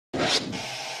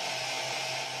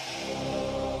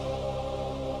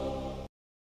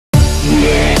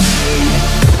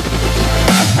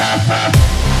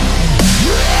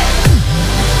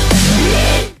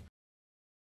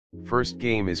First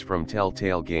game is from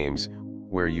Telltale Games,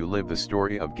 where you live the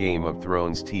story of Game of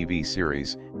Thrones TV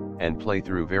series, and play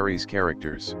through various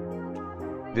characters.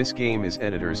 This game is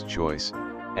editor's choice,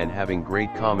 and having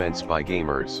great comments by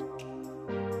gamers.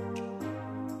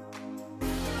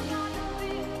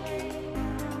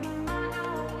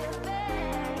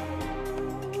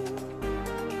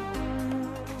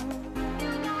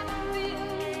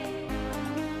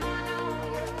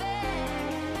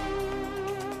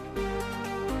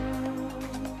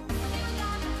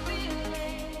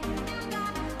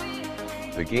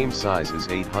 The game size is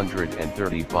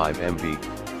 835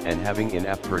 MB, and having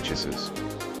in-app purchases.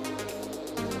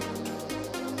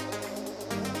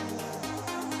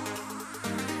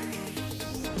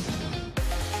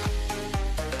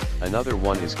 Another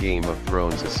one is Game of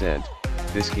Thrones Ascent.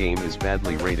 This game is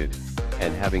badly rated,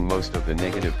 and having most of the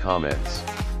negative comments.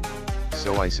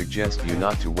 So I suggest you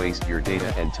not to waste your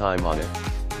data and time on it.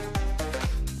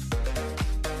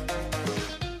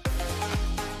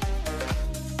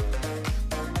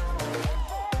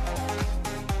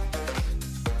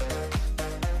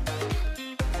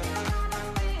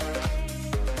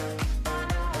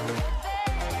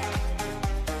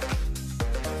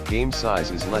 Game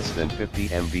size is less than 50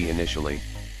 MB initially,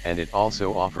 and it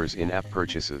also offers in-app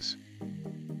purchases.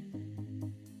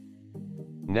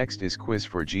 Next is Quiz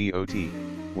for GOT,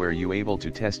 where you able to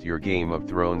test your Game of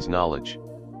Thrones knowledge.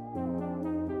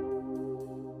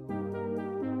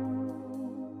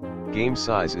 Game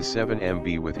size is 7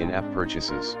 MB with in-app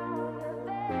purchases.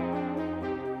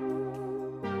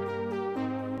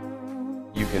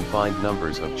 You can find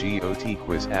numbers of GOT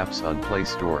quiz apps on Play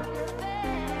Store.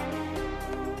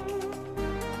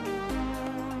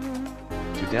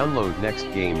 To download next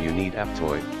game you need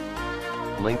Aptoide.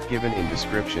 Link given in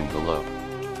description below.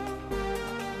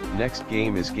 Next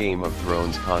game is Game of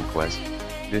Thrones Conquest.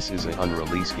 This is an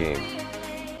unreleased game.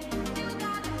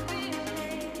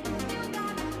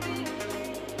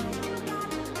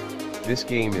 This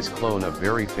game is clone of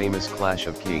very famous Clash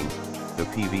of Kings, the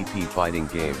PvP fighting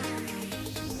game.